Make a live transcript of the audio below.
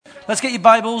Let's get your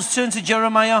Bibles. Turn to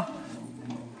Jeremiah.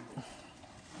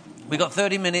 We've got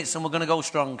 30 minutes and we're going to go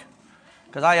strong.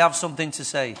 Because I have something to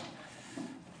say.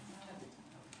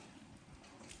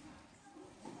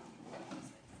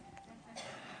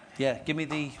 Yeah, give me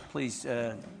the, please.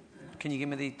 Can you give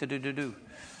me the do-do-do-do?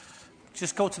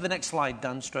 Just go to the next slide,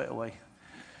 Dan, straight away.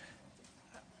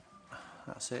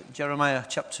 That's it. Jeremiah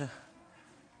chapter.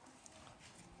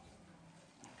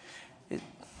 Can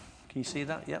you see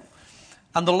that? Yep.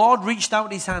 And the Lord reached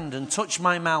out his hand and touched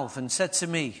my mouth and said to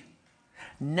me,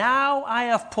 now I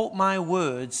have put my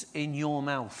words in your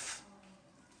mouth.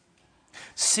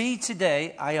 See,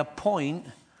 today I appoint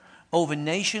over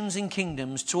nations and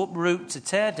kingdoms to uproot, to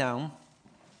tear down,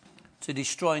 to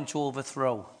destroy and to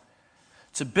overthrow,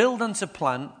 to build and to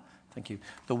plant. Thank you.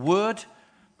 The word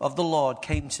of the Lord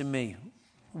came to me.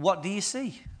 What do you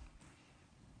see?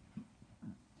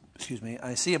 Excuse me.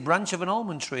 I see a branch of an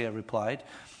almond tree, I replied.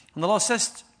 And the Lord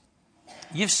says,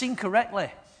 you've seen correctly,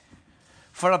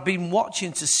 for I've been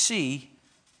watching to see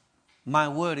my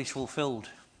word is fulfilled.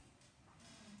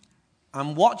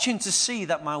 I'm watching to see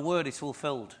that my word is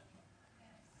fulfilled.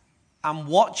 I'm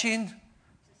watching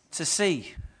to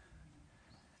see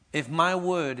if my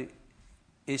word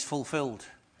is fulfilled.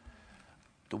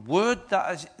 The word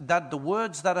the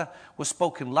words that were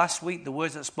spoken last week, the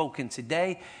words that are spoken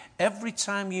today, every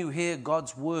time you hear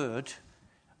God's word,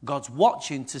 God's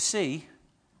watching to see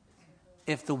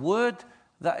if the word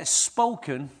that is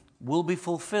spoken will be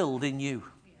fulfilled in you.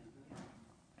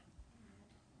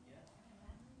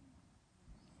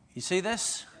 You see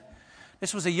this?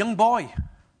 This was a young boy.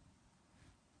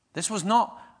 This was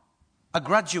not a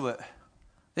graduate.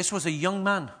 This was a young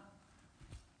man.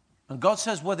 And God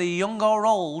says, whether you're young or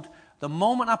old, the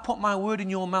moment I put my word in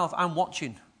your mouth, I'm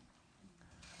watching.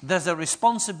 There's a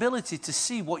responsibility to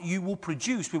see what you will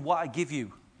produce with what I give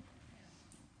you,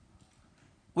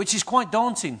 which is quite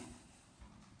daunting.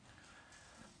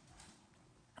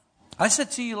 I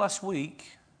said to you last week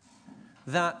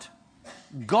that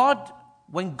God,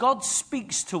 when God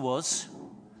speaks to us,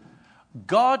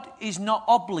 God is not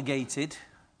obligated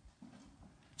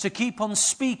to keep on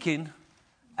speaking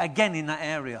again in that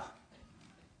area.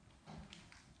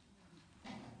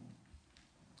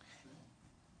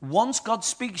 Once God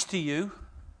speaks to you,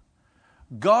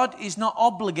 God is not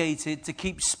obligated to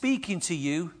keep speaking to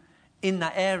you in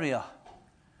that area.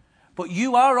 But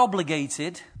you are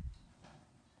obligated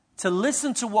to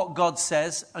listen to what God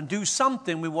says and do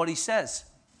something with what he says.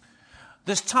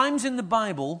 There's times in the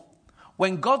Bible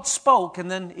when God spoke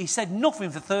and then he said nothing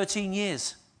for 13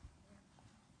 years.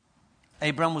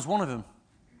 Abraham was one of them.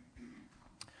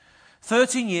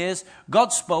 13 years,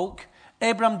 God spoke,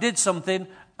 Abraham did something,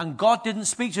 and God didn't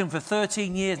speak to him for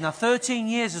 13 years. Now, 13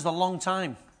 years is a long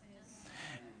time.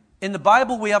 In the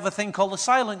Bible, we have a thing called the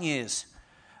silent years.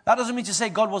 That doesn't mean to say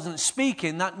God wasn't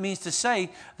speaking. That means to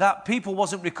say that people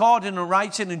wasn't recording and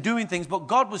writing and doing things, but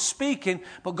God was speaking,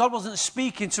 but God wasn't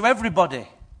speaking to everybody.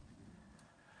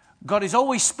 God is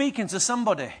always speaking to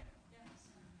somebody.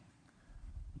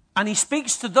 And he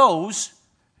speaks to those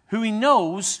who he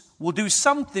knows will do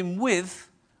something with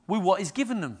what he's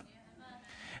given them.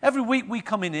 Every week we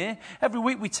come in here. Every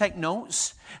week we take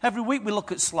notes. Every week we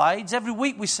look at slides. Every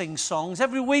week we sing songs.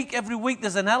 Every week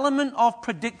there's an element of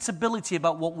predictability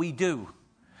about what we do.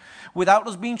 Without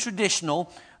us being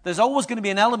traditional, there's always going to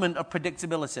be an element of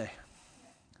predictability.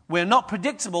 We're not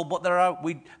predictable, but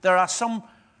there are some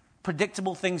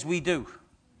predictable things we do.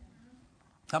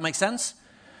 That makes sense?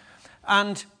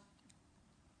 And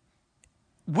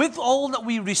with all that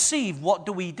we receive, what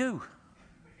do we do?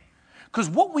 Because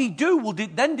what we do will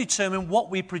then determine what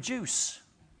we produce.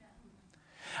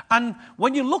 And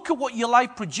when you look at what your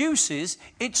life produces,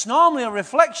 it's normally a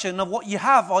reflection of what you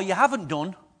have or you haven't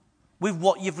done with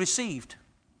what you've received.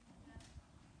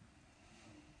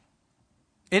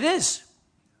 It is.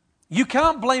 You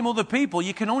can't blame other people.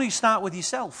 You can only start with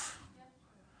yourself.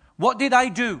 What did I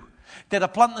do? Did I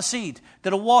plant the seed?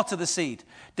 Did I water the seed?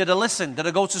 Did I listen? Did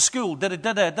I go to school? Did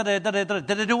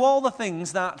I do all the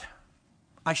things that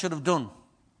I should have done?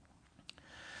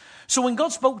 So when God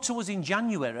spoke to us in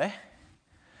January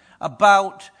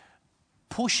about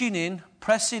pushing in,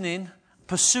 pressing in,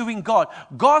 pursuing God,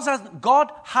 God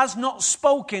has not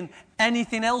spoken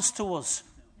anything else to us.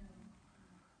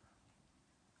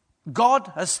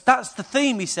 God has, that's the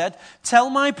theme, he said, tell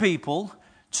my people,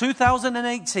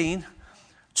 2018,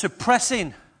 to press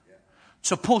in,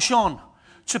 to push on,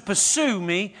 to pursue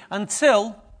me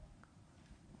until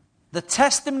the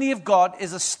testimony of God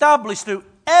is established through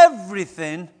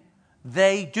everything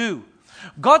they do.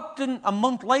 God didn't a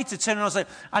month later turn around and say,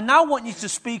 I now want you to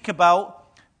speak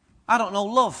about, I don't know,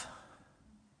 love.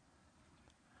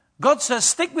 God says,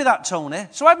 stick with that, Tony.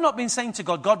 So I've not been saying to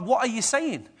God, God, what are you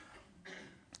saying?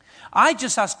 I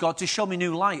just asked God to show me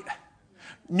new light,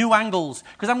 new angles,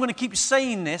 because I'm going to keep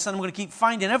saying this and I'm going to keep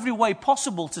finding every way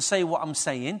possible to say what I'm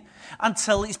saying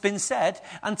until it's been said,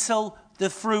 until the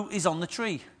fruit is on the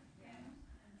tree.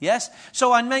 Yes?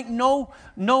 So I make no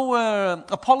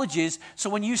apologies. So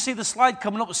when you see the slide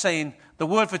coming up saying the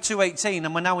word for 2:18,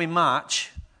 and we're now in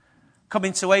March,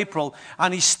 coming to April,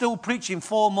 and he's still preaching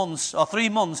 4 months or 3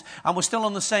 months, and we're still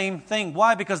on the same thing.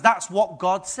 Why? Because that's what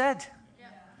God said. Yeah.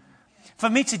 For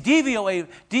me to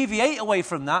deviate away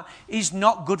from that is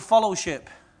not good fellowship.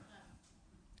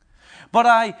 But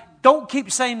I don't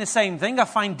keep saying the same thing. I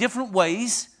find different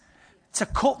ways to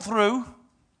cut through,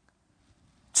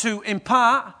 to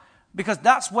impart, because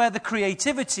that's where the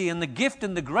creativity and the gift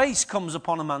and the grace comes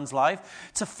upon a man's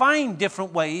life, to find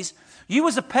different ways. You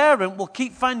as a parent will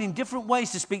keep finding different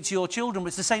ways to speak to your children, but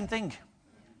it's the same thing.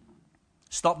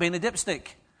 Stop being a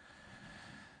dipstick.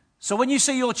 So when you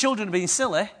see your children being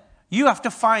silly, you have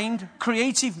to find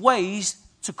creative ways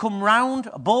to come round,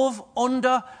 above,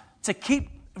 under, to keep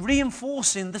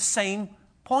reinforcing the same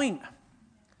point.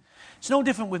 It's no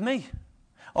different with me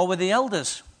or with the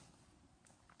elders.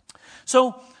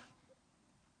 So,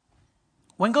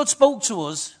 when God spoke to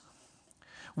us,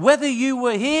 whether you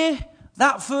were here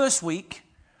that first week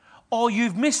or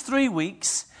you've missed 3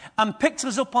 weeks and picked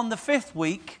us up on the 5th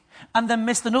week and then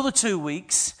missed another 2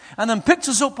 weeks and then picked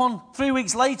us up on 3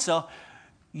 weeks later,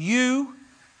 you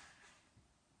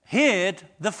heard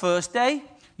the first day,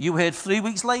 you heard 3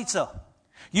 weeks later.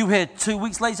 You heard 2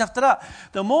 weeks later after that.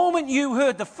 The moment you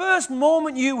heard, the first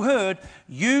moment you heard,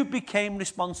 you became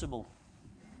responsible.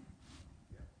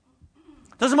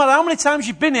 Doesn't matter how many times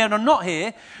you've been here or not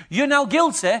here, you're now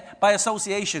guilty by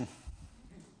association.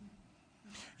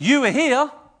 You were here,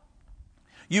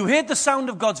 you heard the sound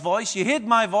of God's voice, you heard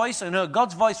my voice and heard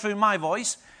God's voice through my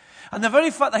voice, and the very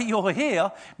fact that you're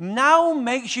here now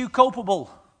makes you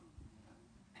culpable.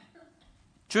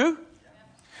 True?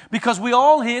 Because we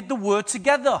all heard the word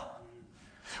together.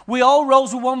 We all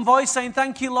rose with one voice saying,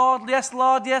 thank you, Lord, yes,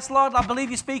 Lord, I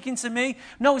believe you're speaking to me.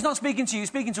 No, he's not speaking to you, he's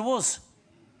speaking to us.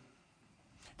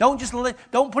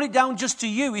 Don't put it down just to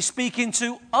you. He's speaking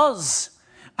to us.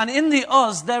 And in the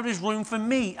us, there is room for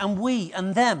me and we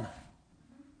and them.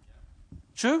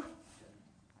 True?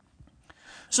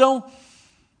 So,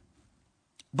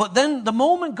 but then the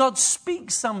moment God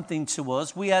speaks something to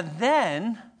us, we are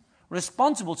then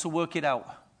responsible to work it out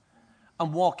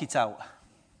and walk it out.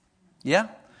 Yeah?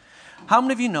 How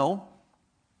many of you know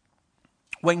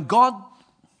when God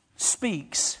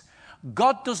speaks,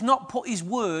 God does not put his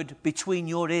word between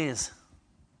your ears.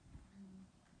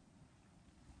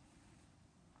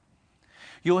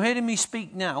 You're hearing me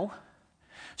speak now,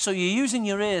 so you're using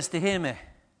your ears to hear me.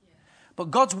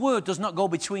 But God's word does not go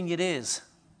between your ears.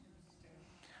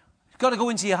 It's got to go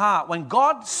into your heart. When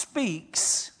God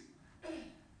speaks,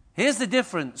 here's the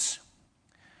difference.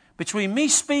 Between me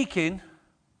speaking,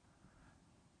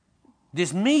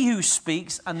 there's me who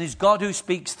speaks and there's God who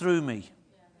speaks through me.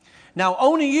 Now,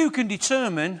 only you can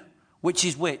determine which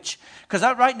is which. Because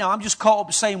right now, I'm just caught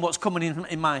up saying what's coming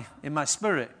in my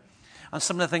spirit. And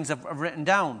some of the things I've written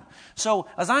down. So,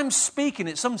 as I'm speaking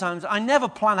it, sometimes I never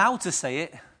plan how to say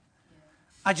it.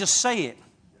 I just say it.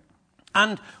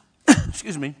 And,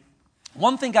 excuse me,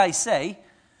 one thing I say,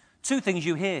 2 things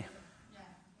you hear.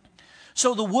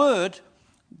 So the word,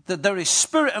 that there is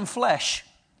spirit and flesh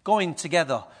going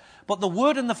together. But the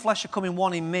word and the flesh are coming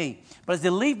one in me. But as they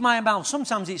leave my mouth,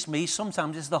 sometimes it's me,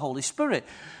 sometimes it's the Holy Spirit.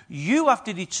 You have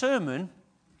to determine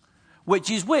which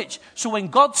is which. So when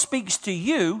God speaks to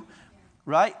you,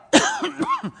 right,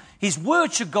 his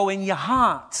word should go in your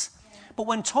heart. But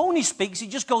when Tony speaks, it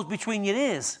just goes between your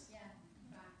ears.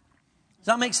 Does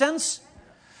that make sense?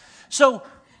 So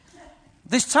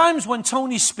there's times when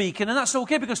Tony's speaking, and that's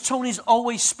okay because Tony's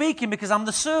always speaking because I'm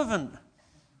the servant.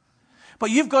 But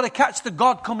you've got to catch the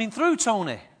God coming through,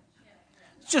 Tony.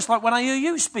 It's just like when I hear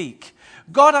you speak.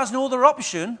 God has no other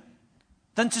option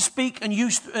than to speak and you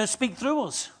speak through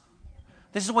us.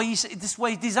 This is the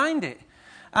way He designed it.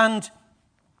 And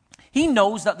He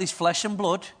knows that there's flesh and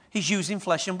blood. He's using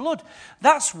flesh and blood.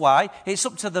 That's why it's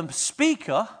up to the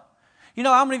speaker. You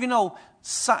know, how many of you know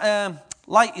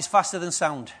light is faster than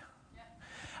sound?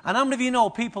 And how many of you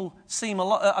know people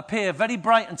appear very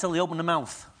bright until they open their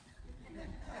mouth?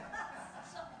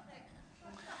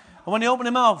 And when they open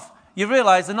their mouth, you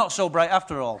realise they're not so bright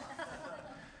after all.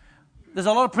 There's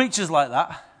a lot of preachers like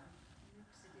that.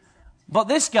 But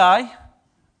this guy,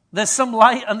 there's some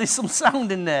light and there's some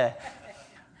sound in there.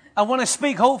 And when I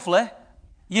speak, hopefully,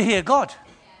 you hear God.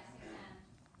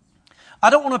 I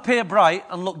don't want to appear bright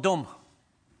and look dumb.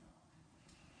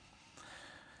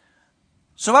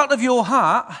 So out of your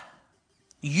heart,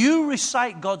 you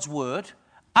recite God's word.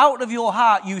 Out of your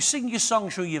heart, you sing your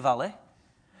song through your valley.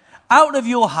 Out of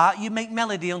your heart, you make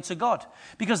melody unto God.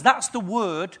 Because that's the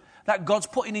word that God's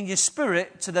putting in your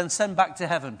spirit to then send back to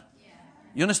heaven.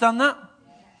 You understand that?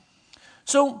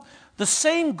 So, the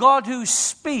same God who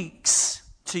speaks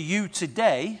to you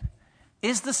today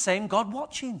is the same God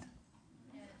watching.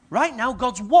 Right now,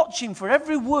 God's watching for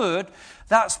every word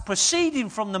that's proceeding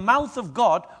from the mouth of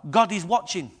God. God is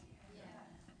watching.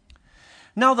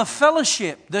 Now, the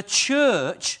fellowship, the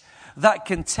church that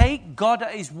can take God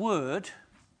at his word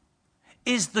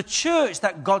is the church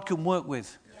that God can work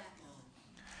with.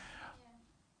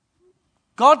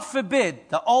 God forbid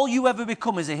that all you ever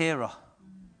become is a hearer.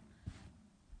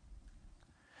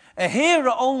 A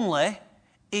hearer only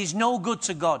is no good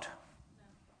to God.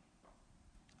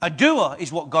 A doer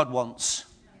is what God wants.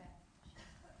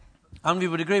 How many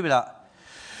would agree with that?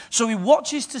 So he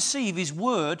watches to see if his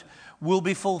word will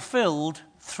be fulfilled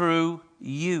through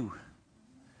you.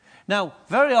 Now,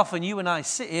 very often you and I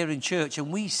sit here in church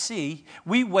and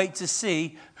we wait to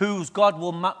see whose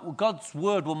God's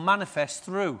word will manifest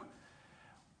through.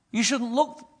 You shouldn't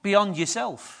look beyond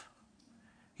yourself.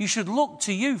 You should look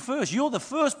to you first. You're the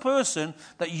first person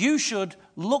that you should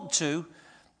look to.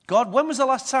 God, when was the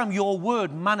last time your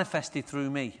word manifested through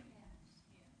me?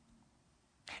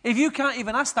 If you can't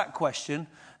even ask that question,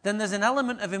 then there's an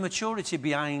element of immaturity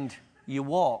behind your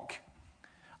walk.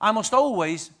 I must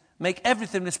always make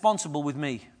everything responsible with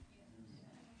me.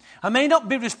 I may not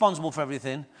be responsible for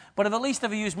everything, but I've at least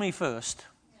ever used me first.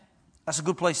 That's a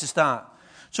good place to start.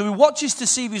 So he watches to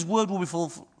see if his word will be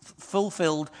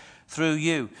fulfilled through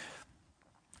you.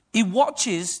 He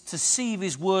watches to see if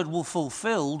his word will be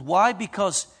fulfilled. Why?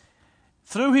 Because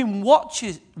through him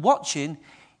watching,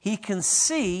 he can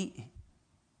see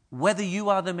whether you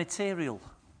are the material.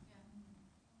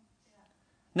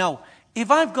 Now, if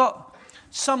I've got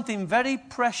something very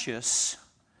precious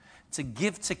to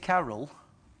give to Carol,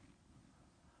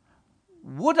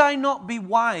 would I not be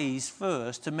wise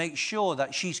first to make sure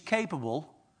that she's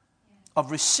capable of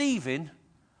receiving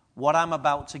what I'm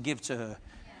about to give to her?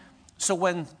 So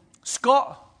when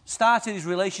Scott started his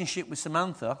relationship with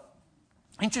Samantha,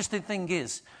 interesting thing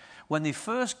is, when they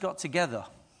first got together,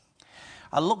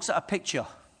 I looked at a picture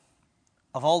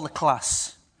of all the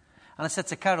class, and I said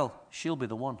to Carol, she'll be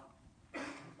the one.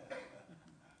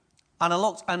 And I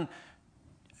looked, and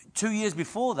 2 years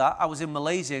before that, I was in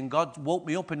Malaysia, and God woke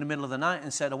me up in the middle of the night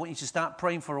and said, I want you to start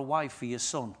praying for a wife for your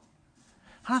son.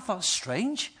 And I thought,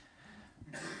 strange.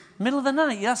 Middle of the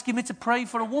night, you're asking me to pray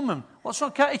for a woman. What's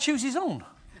wrong? Can't he choose his own?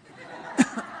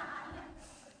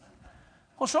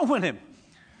 What's wrong with him?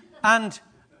 And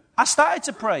I started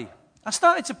to pray.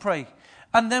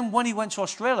 And then when he went to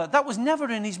Australia, that was never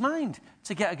in his mind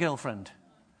to get a girlfriend.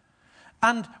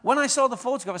 And when I saw the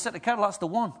photograph, I said to Carol, that's the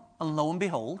one. And lo and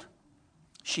behold,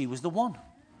 she was the one.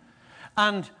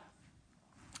 And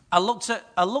I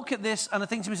look at this and I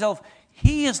think to myself,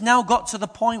 he has now got to the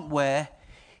point where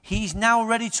he's now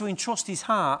ready to entrust his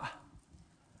heart,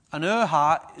 and her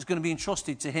heart is going to be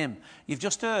entrusted to him. You've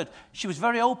just heard, she was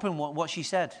very open what she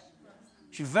said.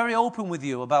 She was very open with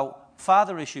you about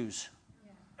father issues.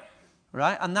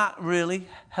 Right? And that really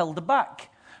held her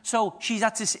back. So she's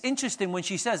at this interesting when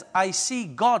she says, I see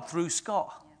God through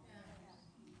Scott.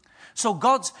 So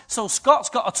Scott's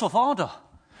got a tough order.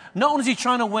 Not only is he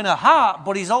trying to win her heart,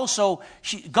 but he's also,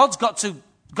 God's got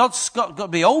to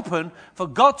be open for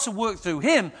God to work through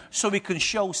him so he can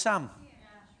show Sam.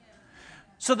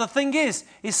 So the thing is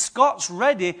Scott's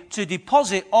ready to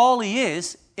deposit all he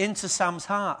is into Sam's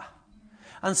heart.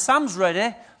 And Sam's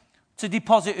ready to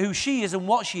deposit who she is and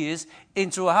what she is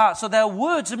into her heart. So their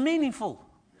words are meaningful.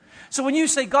 So when you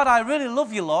say, God, I really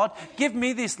love you, Lord, give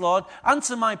me this, Lord,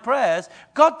 answer my prayers,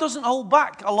 God doesn't hold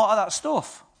back a lot of that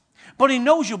stuff. But he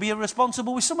knows you'll be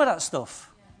irresponsible with some of that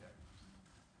stuff.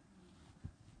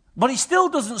 But it still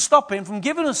doesn't stop him from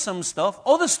giving us some stuff,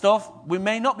 other stuff we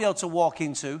may not be able to walk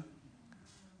into,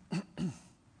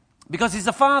 because he's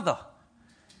a father.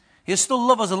 He'll still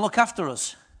love us and look after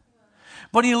us.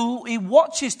 But he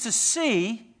watches to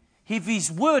see if his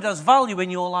word has value in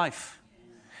your life.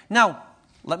 Now,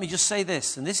 let me just say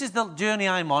this, and this is the journey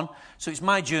I'm on, so it's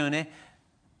my journey,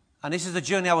 and this is the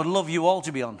journey I would love you all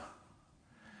to be on.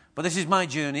 But this is my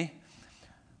journey.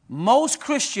 Most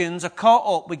Christians are caught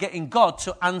up with getting God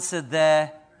to answer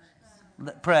their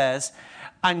prayers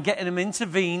and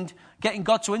getting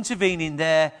God to intervene in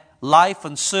their life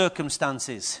and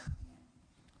circumstances.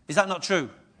 Is that not true?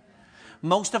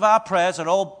 Most of our prayers are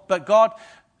all, but God,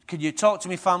 can you talk to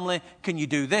me family? Can you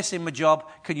do this in my job?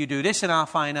 Can you do this in our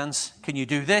finance? Can you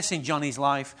do this in Johnny's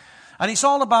life? And it's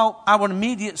all about our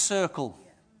immediate circle.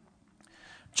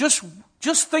 Just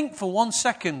think for 1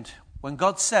 second when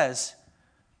God says,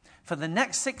 for the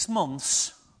next 6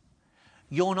 months,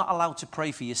 you're not allowed to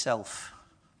pray for yourself.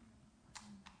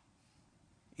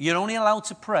 You're only allowed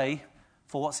to pray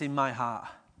for what's in my heart.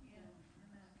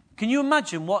 Can you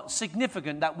imagine what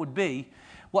significant that would be?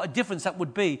 What a difference that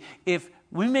would be if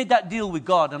we made that deal with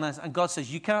God and God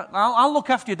says, "You can't. I'll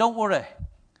look after you, don't worry.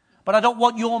 But I don't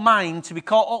want your mind to be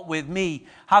caught up with me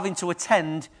having to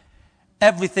attend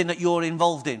everything that you're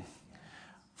involved in."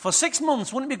 For 6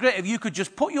 months, wouldn't it be great if you could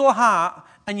just put your heart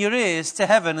and your ears to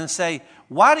heaven and say,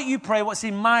 "Why don't you pray what's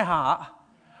in my heart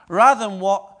rather than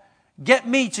get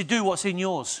me to do what's in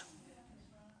yours?"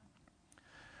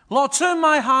 Lord, turn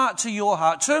my heart to your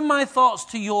heart. Turn my thoughts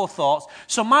to your thoughts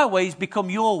so my ways become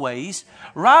your ways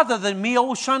rather than me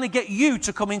always trying to get you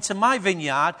to come into my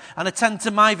vineyard and attend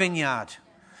to my vineyard.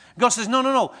 God says,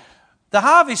 no. The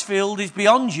harvest field is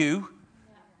beyond you.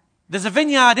 There's a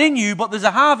vineyard in you, but there's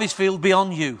a harvest field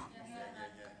beyond you.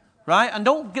 Right? And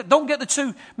don't get the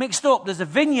two mixed up. There's a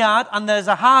vineyard and there's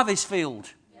a harvest field.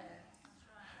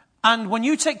 And when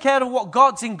you take care of what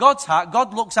God's in God's heart,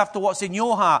 God looks after what's in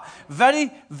your heart.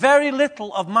 Very, very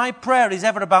little of my prayer is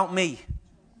ever about me.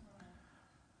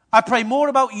 I pray more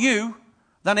about you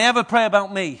than I ever pray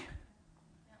about me.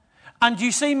 And do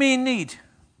you see me in need?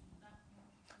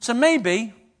 So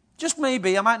maybe, just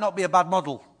maybe, I might not be a bad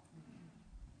model.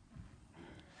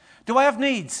 Do I have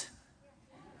needs?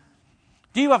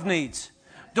 Do you have needs?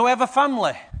 Do I have a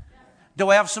family? Do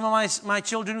I have some of my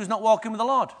children who's not walking with the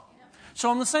Lord? So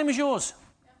I'm the same as yours.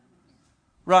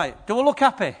 Right. Do I look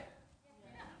happy?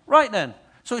 Right then.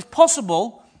 So it's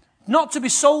possible not to be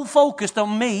so focused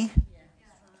on me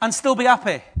and still be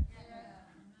happy.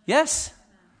 Yes?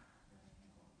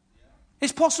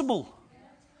 It's possible.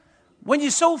 When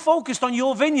you're so focused on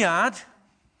your vineyard,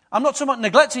 I'm not talking about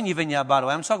neglecting your vineyard, by the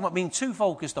way. I'm talking about being too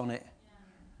focused on it.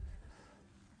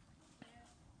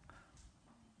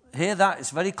 Hear that?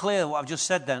 It's very clear what I've just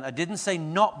said then. I didn't say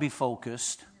not be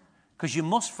focused, because you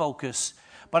must focus,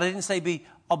 but I didn't say be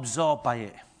absorbed by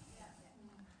it.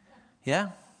 Yeah?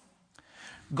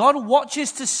 God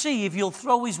watches to see if you'll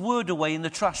throw his word away in the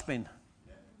trash bin.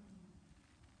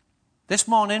 This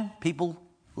morning, people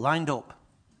lined up.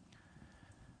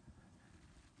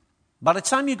 By the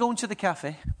time you go into the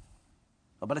cafe,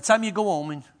 or by the time you go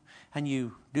home and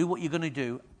you do what you're going to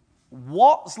do,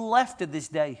 what's left of this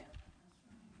day?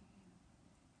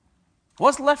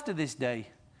 What's left of this day?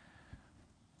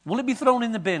 Will it be thrown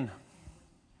in the bin?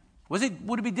 Would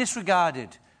it be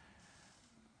disregarded?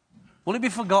 Will it be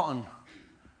forgotten?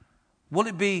 Will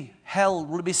it be held?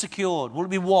 Will it be secured? Will it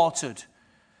be watered?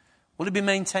 Will it be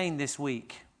maintained this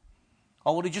week?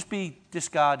 Or will it just be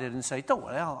discarded and say, "Don't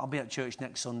worry, I'll be at church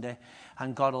next Sunday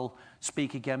and God will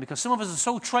speak again"? Because some of us are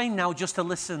so trained now just to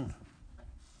listen.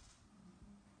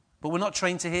 But we're not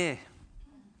trained to hear.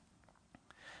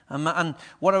 And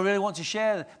what I really want to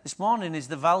share this morning is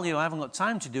the value. I haven't got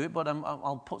time to do it, but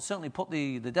I'll certainly put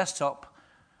the desktop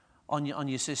on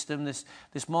your system this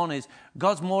morning. Is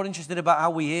God's more interested about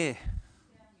how we hear.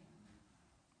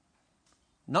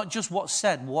 Not just what's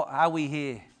said, how we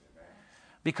hear.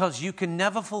 Because you can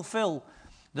never fulfill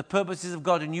the purposes of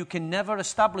God and you can never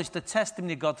establish the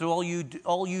testimony of God through all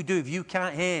you do if you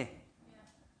can't hear.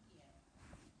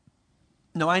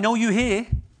 Now, I know you hear,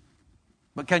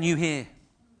 but can you hear?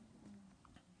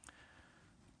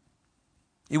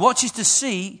 God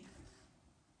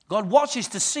watches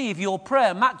to see if your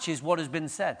prayer matches what has been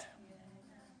said.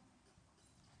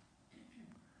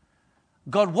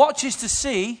 God watches to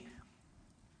see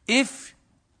if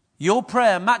your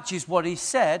prayer matches what he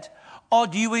said, or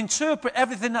do you interpret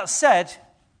everything that's said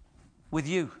with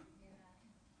you?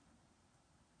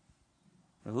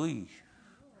 Ooh.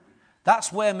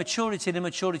 That's where maturity and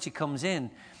immaturity comes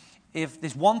in. If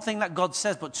there's one thing that God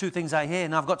says, but two things I hear,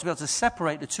 and I've got to be able to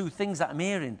separate the two things that I'm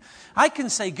hearing. I can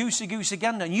say goosey goosey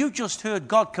gander, and you just heard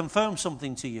God confirm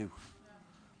something to you.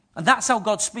 And that's how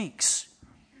God speaks.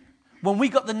 When we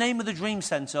got the name of the Dream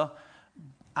Center,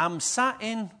 I'm sat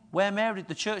in where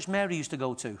the church Mary used to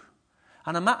go to.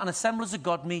 And I'm at an Assemblies of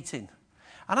God meeting.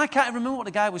 And I can't remember what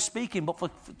the guy was speaking,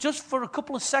 but just for a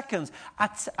couple of seconds,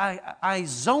 I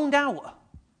zoned out.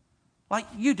 Like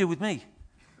you do with me.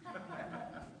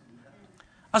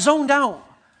 I zoned out.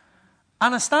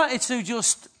 And I started to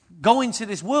just go into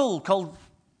this world called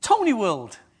Tony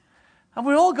World. And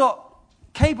we all got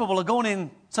capable of going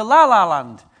into La La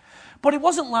Land. But it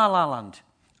wasn't La La Land.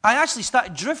 I actually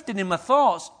started drifting in my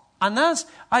thoughts. And as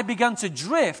I began to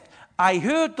drift, I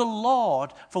heard the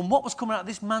Lord from what was coming out of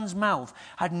this man's mouth.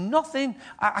 Had nothing,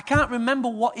 I can't remember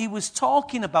what he was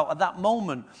talking about at that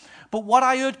moment. But what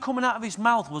I heard coming out of his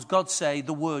mouth was God say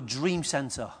the word Dream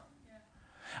Center.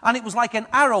 And it was like an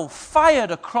arrow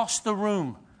fired across the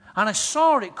room. And I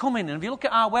saw it coming. And if you look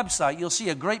at our website, you'll see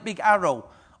a great big arrow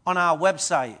on our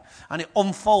website. And it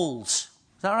unfolds.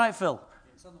 Is that right, Phil?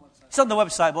 It's on the website. It's on the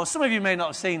website, but some of you may not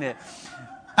have seen it.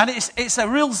 And it's a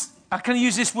real, I can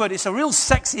use this word, it's a real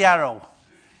sexy arrow.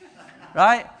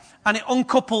 Right? And it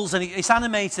uncouples and it's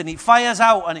animated and it fires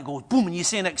out and it goes boom and you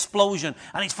see an explosion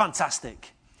and it's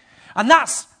fantastic. And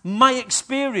that's my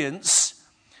experience.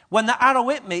 When the arrow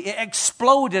hit me, it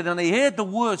exploded and I heard the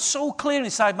word so clear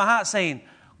inside my heart saying,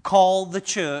 call the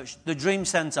church the Dream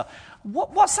Center.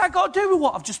 What's that got to do with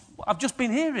what I've just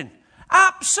been hearing?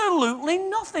 Absolutely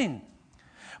nothing.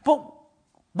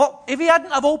 But if he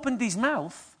hadn't have opened his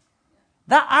mouth,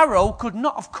 that arrow could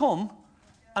not have come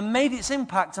and made its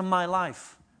impact on my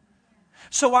life.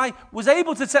 So I was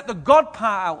able to take the God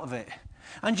part out of it.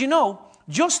 And you know,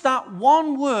 just that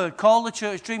one word, call the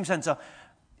church Dream Center,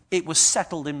 it was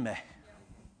settled in me.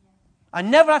 I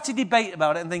never had to debate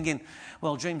about it and thinking,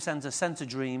 well, Dream Center, Center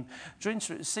Dream,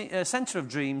 Center of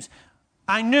Dreams.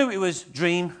 I knew it was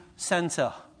Dream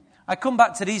Center. I come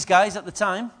back to these guys at the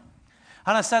time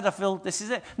and I said, I feel this is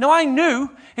it. Now I knew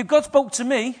if God spoke to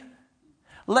me,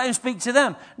 let him speak to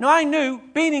them. Now I knew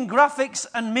being in graphics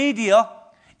and media,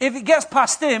 if it gets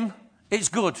past him, it's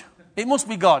good. It must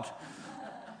be God.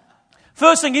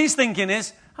 First thing he's thinking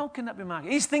is, how can that be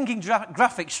marketing? He's thinking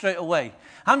graphics straight away.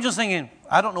 I'm just thinking,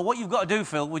 I don't know what you've got to do,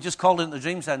 Phil. We just called it the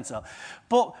Dream Center.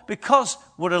 But because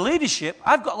we're a leadership,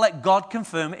 I've got to let God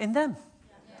confirm it in them.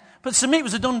 But to me, it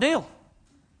was a done deal.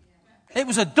 It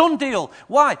was a done deal.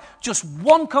 Why? Just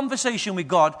one conversation with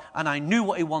God, and I knew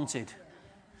what he wanted.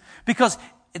 Because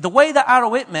the way that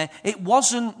arrow hit me, it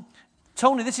wasn't,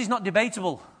 Tony, this is not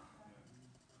debatable.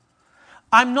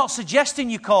 I'm not suggesting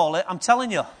you call it, I'm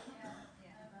telling you.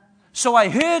 So I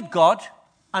heard God,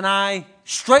 and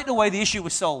straight away the issue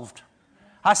was solved.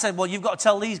 I said, well, you've got to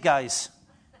tell these guys.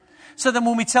 So then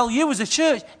when we tell you as a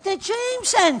church, the Dream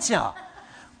Center.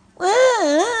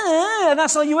 And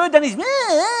that's all you heard then is,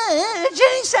 the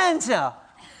Dream Center.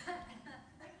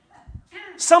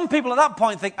 Some people at that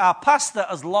point think our pastor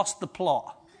has lost the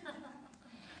plot.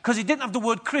 Because he didn't have the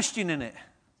word Christian in it.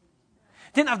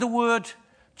 Didn't have the word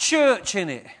church in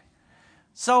it.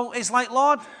 So it's like,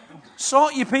 Lord,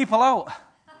 sort your people out.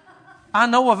 I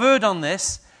know I've heard on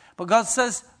this, but God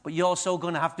says, but you're also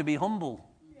going to have to be humble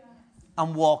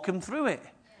and walk him through it.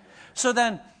 So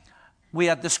then we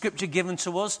had the scripture given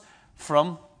to us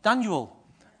from Daniel,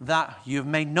 that you've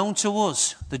made known to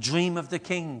us the dream of the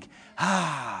king.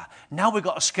 Now we've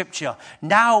got a scripture.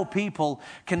 Now people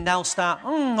can now start,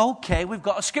 okay, we've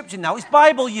got a scripture now. It's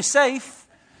Bible, you're safe.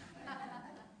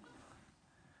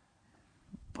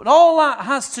 But all that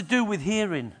has to do with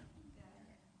hearing.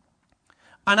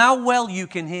 And how well you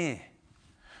can hear.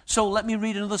 So let me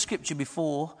read another scripture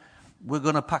before we're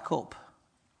going to pack up.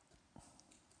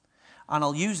 And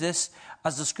I'll use this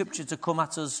as the scripture to come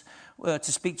at us,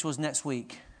 to speak to us next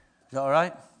week. Is that all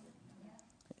right?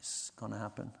 It's going to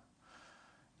happen.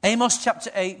 Amos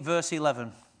chapter 8, verse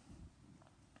 11.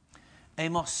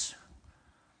 Amos.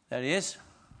 There he is.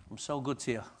 I'm so good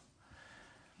to you.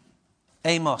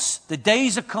 Amos. The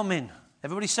days are coming.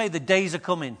 Everybody say the days are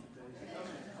coming.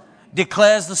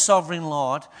 Declares the sovereign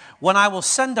Lord, when I will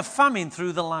send a famine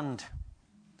through the land.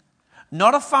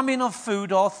 Not a famine of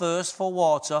food or thirst for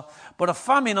water, but a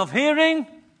famine of hearing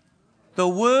the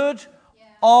word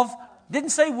of, didn't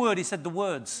say word, he said the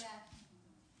words.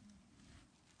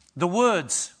 The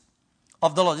words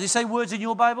of the Lord. Did he say words in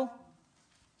your Bible?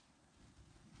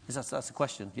 That's the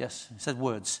question. Yes, he said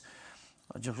words.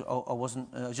 I was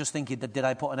just thinking, did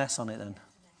I put an S on it then?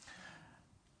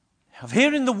 Of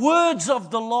hearing the words of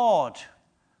the Lord.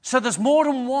 So there's more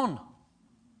than one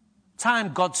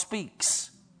time God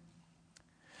speaks.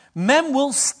 Men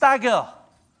will stagger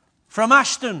from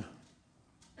Ashton,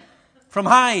 from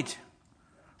Hyde,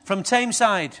 from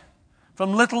Tameside,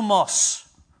 from Little Moss,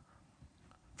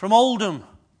 from Oldham,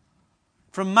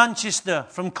 from Manchester,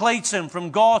 from Clayton, from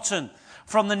Gorton,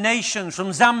 from the nations, from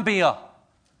Zambia,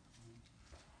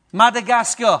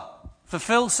 Madagascar, for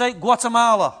Phil's sake,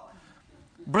 Guatemala,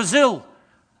 Brazil.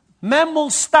 Men will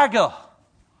stagger.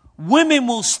 Women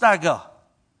will stagger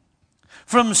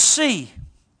from sea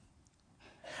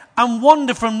and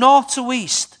wander from north to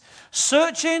east,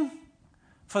 searching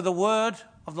for the word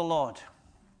of the Lord.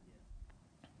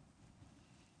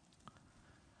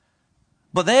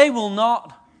 But they will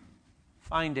not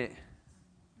find it.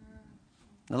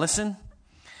 Now listen.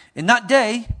 In that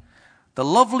day, the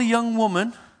lovely young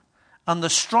woman and the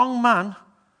strong man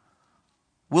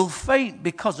will faint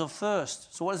because of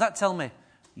thirst. So what does that tell me?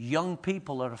 Young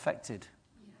people are affected.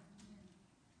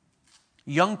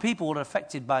 Young people are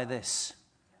affected by this.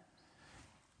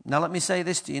 Now let me say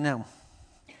this to you now.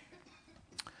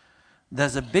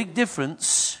 There's a big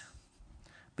difference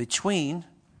between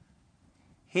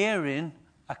hearing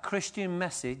a Christian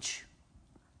message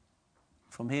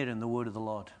from hearing the word of the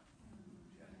Lord.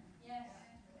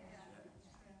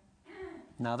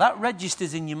 Now that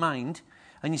registers in your mind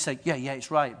and you say, yeah, it's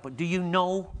right. But do you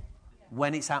know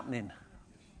when it's happening?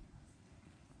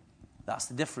 That's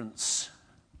the difference.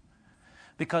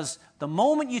 Because the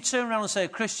moment you turn around and say a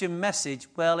Christian message,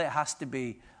 well, it has to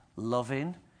be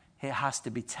loving, it has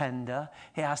to be tender,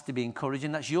 it has to be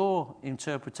encouraging. That's your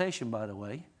interpretation, by the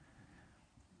way.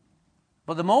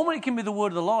 But the moment it can be the word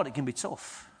of the Lord, it can be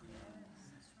tough.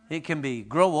 It can be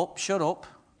grow up, shut up,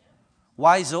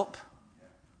 wise up,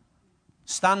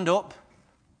 stand up.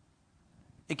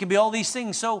 It can be all these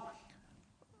things. So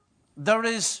there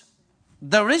is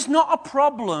not a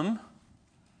problem.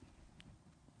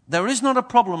 There is not a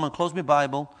problem. I'll close my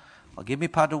Bible. I'll give my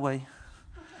pad away.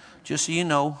 Just so you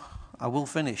know, I will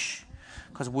finish.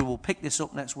 Because we will pick this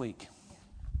up next week.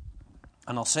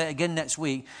 And I'll say it again next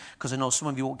week, because I know some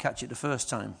of you won't catch it the first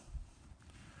time.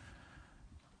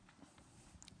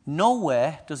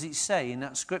 Nowhere does it say in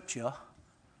that scripture,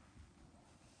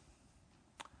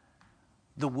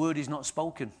 the word is not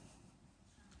spoken.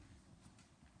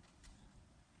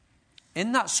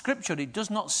 In that scripture, it does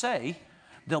not say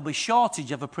there'll be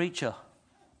shortage of a preacher.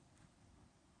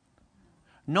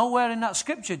 Nowhere in that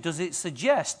scripture does it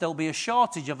suggest there'll be a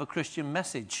shortage of a Christian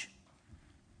message.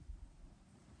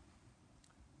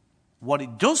 What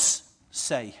it does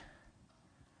say,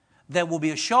 there will be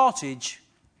a shortage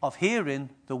of hearing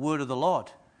the word of the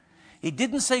Lord. It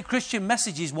didn't say Christian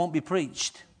messages won't be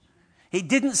preached. It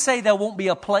didn't say there won't be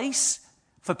a place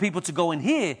for people to go and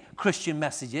hear Christian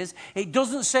messages. It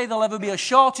doesn't say there'll ever be a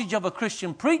shortage of a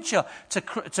Christian preacher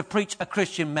to preach a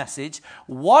Christian message.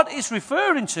 What it's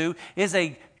referring to is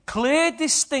a clear,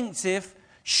 distinctive,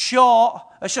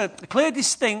 clear,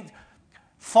 distinct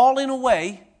falling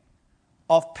away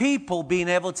of people being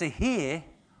able to hear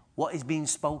what is being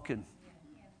spoken.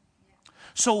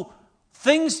 So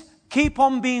things keep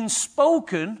on being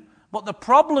spoken, but the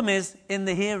problem is in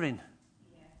the hearing.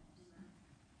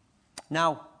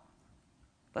 Now,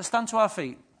 let's stand to our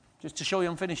feet, just to show you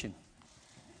I'm finishing.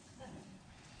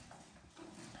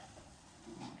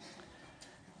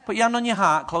 Put your hand on your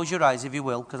heart, close your eyes if you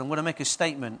will, because I'm going to make a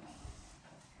statement.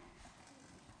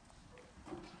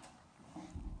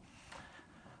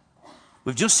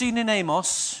 We've just seen in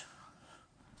Amos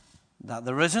that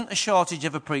there isn't a shortage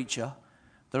of a preacher.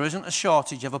 There isn't a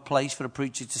shortage of a place for a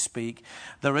preacher to speak.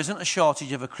 There isn't a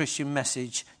shortage of a Christian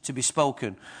message to be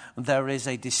spoken. There is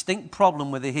a distinct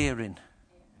problem with the hearing.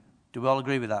 Do we all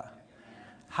agree with that?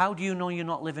 How do you know you're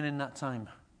not living in that time?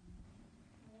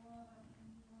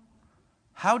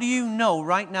 How do you know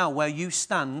right now where you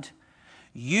stand,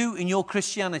 you in your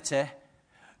Christianity,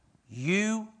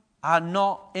 you are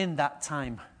not in that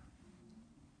time?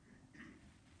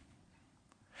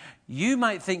 You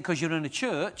might think because you're in a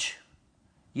church,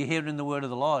 you're hearing the word of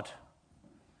the Lord.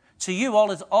 To you,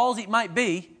 all it might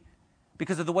be,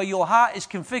 because of the way your heart is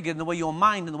configured, and the way your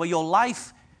mind and the way your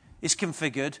life is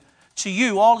configured, to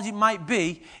you, all it might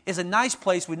be is a nice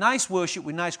place with nice worship,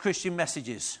 with nice Christian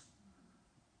messages.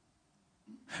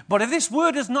 But if this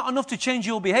word is not enough to change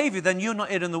your behavior, then you're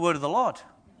not hearing the word of the Lord.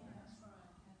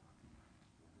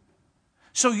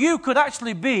 So you could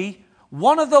actually be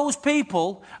one of those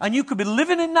people, and you could be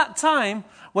living in that time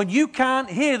when you can't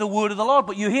hear the word of the Lord,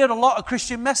 but you hear a lot of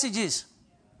Christian messages.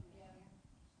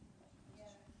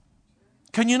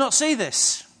 Can you not see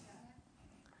this?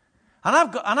 And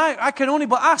I can only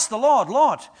but ask the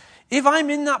Lord, if I'm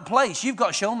in that place, you've got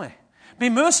to show me. Be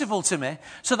merciful to me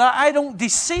so that I don't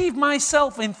deceive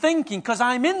myself in thinking because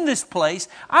I'm in this place,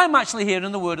 I'm actually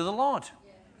hearing the word of the Lord.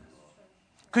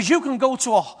 Because you can go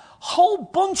to a whole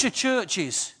bunch of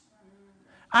churches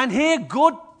and hear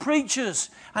good preachers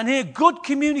and hear good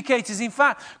communicators. In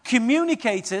fact,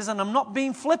 communicators, and I'm not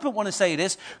being flippant when I say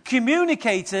this,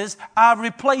 communicators are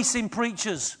replacing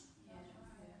preachers.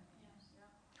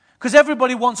 Because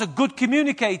everybody wants a good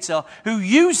communicator who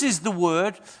uses the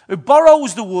word, who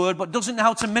borrows the word, but doesn't know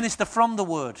how to minister from the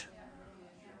word.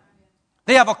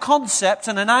 They have a concept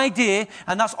and an idea,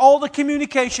 and that's all the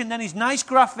communication. Then is nice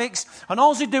graphics, and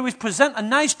all they do is present a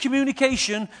nice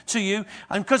communication to you.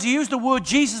 And because you use the word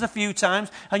Jesus a few times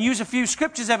and use a few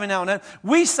scriptures every now and then,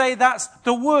 we say that's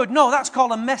the word. No, that's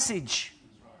called a message.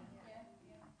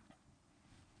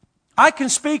 I can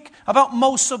speak about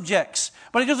most subjects,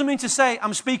 but it doesn't mean to say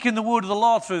I'm speaking the word of the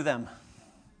Lord through them.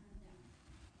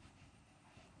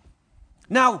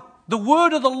 Now, the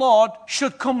word of the Lord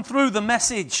should come through the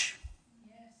message.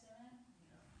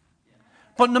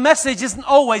 But the message isn't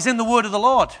always in the word of the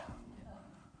Lord.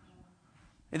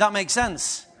 If that makes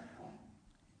sense.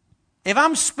 If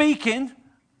I'm speaking,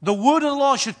 the word of the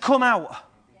Lord should come out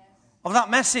of that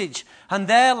message. And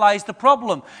there lies the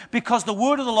problem. Because the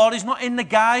word of the Lord is not in the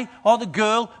guy or the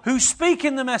girl who's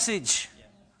speaking the message.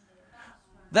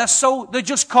 They're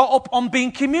just caught up on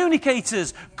being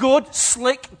communicators. Good,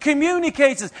 slick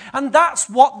communicators. And that's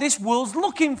what this world's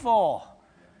looking for.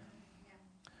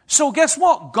 So guess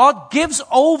what? God gives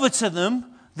over to them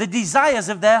the desires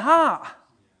of their heart.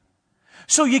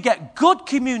 So you get good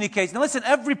communicators. Now listen,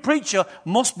 every preacher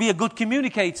must be a good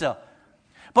communicator.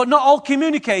 But not all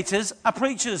communicators are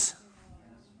preachers.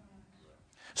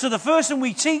 So the first thing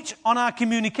we teach on our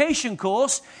communication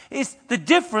course is the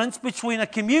difference between a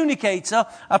communicator,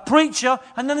 a preacher,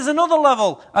 and then there's another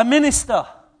level, a minister.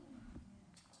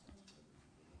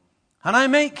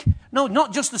 And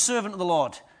not just the servant of the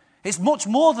Lord. It's much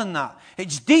more than that.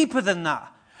 It's deeper than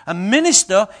that. A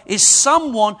minister is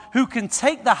someone who can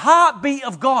take the heartbeat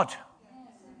of God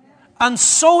and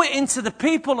sow it into the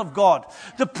people of God.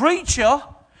 The preacher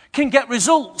can get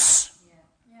results.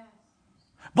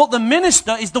 But the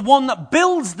minister is the one that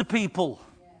builds the people.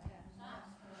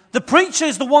 The preacher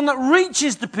is the one that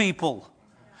reaches the people.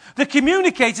 The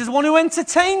communicator is the one who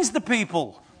entertains the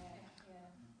people.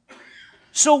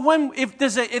 So if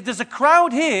there's a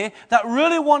crowd here that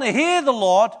really want to hear the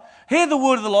Lord, hear the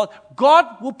word of the Lord,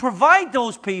 God will provide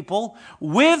those people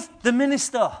with the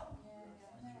minister.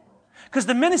 Because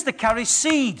the minister carries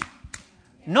seed,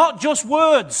 not just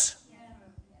words.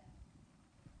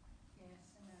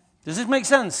 Does this make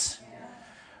sense?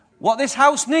 What this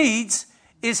house needs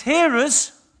is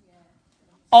hearers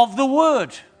of the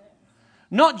word,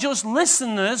 not just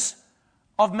listeners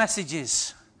of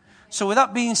messages. So with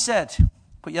that being said,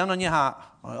 put your hand on your heart.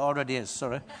 Oh, it already is,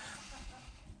 sorry.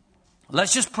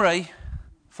 Let's just pray.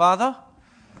 Father,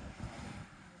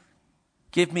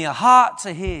 give me a heart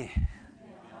to hear.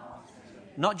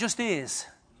 Not just ears.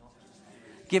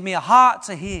 Give me a heart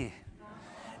to hear.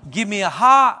 Give me a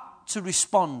heart to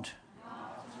respond.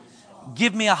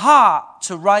 Give me a heart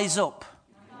to rise up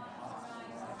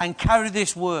and carry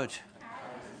this word.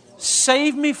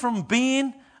 Save me from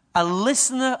being a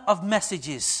listener of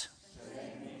messages.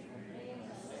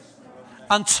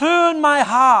 And turn my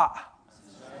heart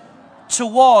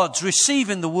towards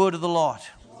receiving the word of the Lord.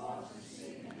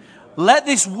 Let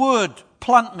this word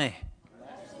plant me.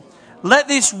 Let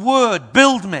this word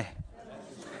build me.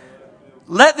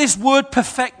 Let this word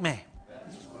perfect me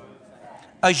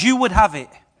as you would have it.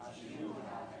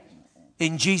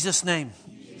 In Jesus' name.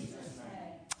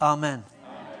 Amen.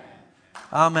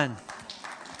 Amen.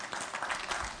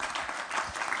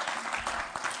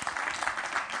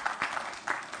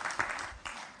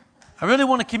 I really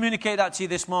want to communicate that to you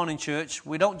this morning, church.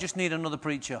 We don't just need another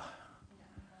preacher.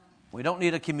 We don't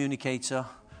need a communicator.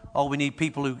 Or we need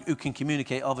people who can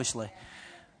communicate, obviously.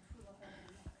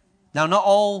 Now, not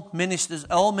all ministers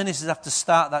have to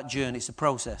start that journey. It's a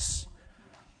process.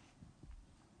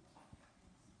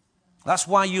 That's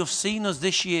why you've seen us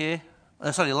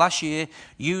last year,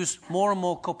 use more and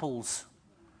more couples.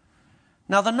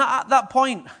 Now, they're not at that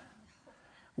point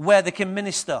where they can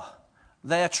minister.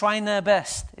 They are trying their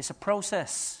best. It's a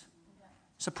process.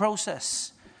 It's a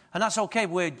process. And that's okay.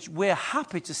 We're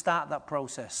happy to start that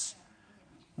process.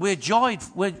 We're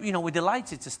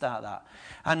delighted to start that.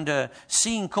 And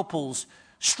seeing couples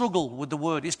struggle with the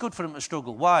word, it's good for them to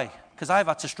struggle. Why? Because I've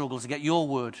had to struggle to get your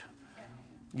word.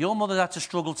 Your mother had to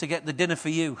struggle to get the dinner for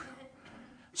you.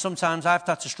 Sometimes I've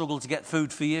had to struggle to get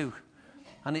food for you.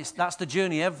 And that's the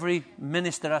journey every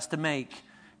minister has to make.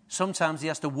 Sometimes he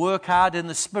has to work hard in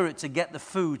the spirit to get the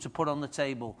food to put on the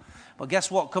table. But guess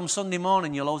what? Come Sunday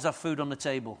morning, you'll always have food on the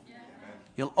table.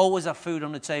 You'll always have food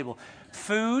on the table.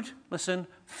 Food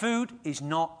is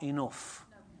not enough.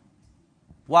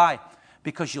 Why?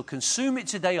 Because you'll consume it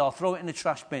today or throw it in the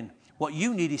trash bin. What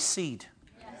you need is seed.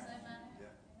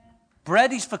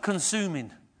 Bread is for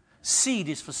consuming. Seed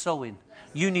is for sowing.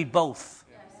 You need both.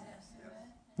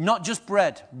 Not just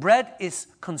bread. Bread is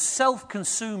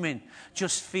self-consuming.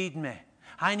 Just feed me.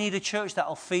 I need a church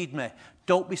that'll feed me.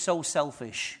 Don't be so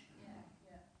selfish.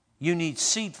 You need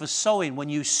seed for sowing. When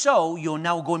you sow, you're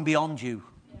now going beyond you.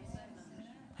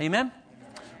 Amen?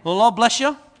 Well, Lord bless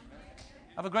you.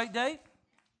 Have a great day.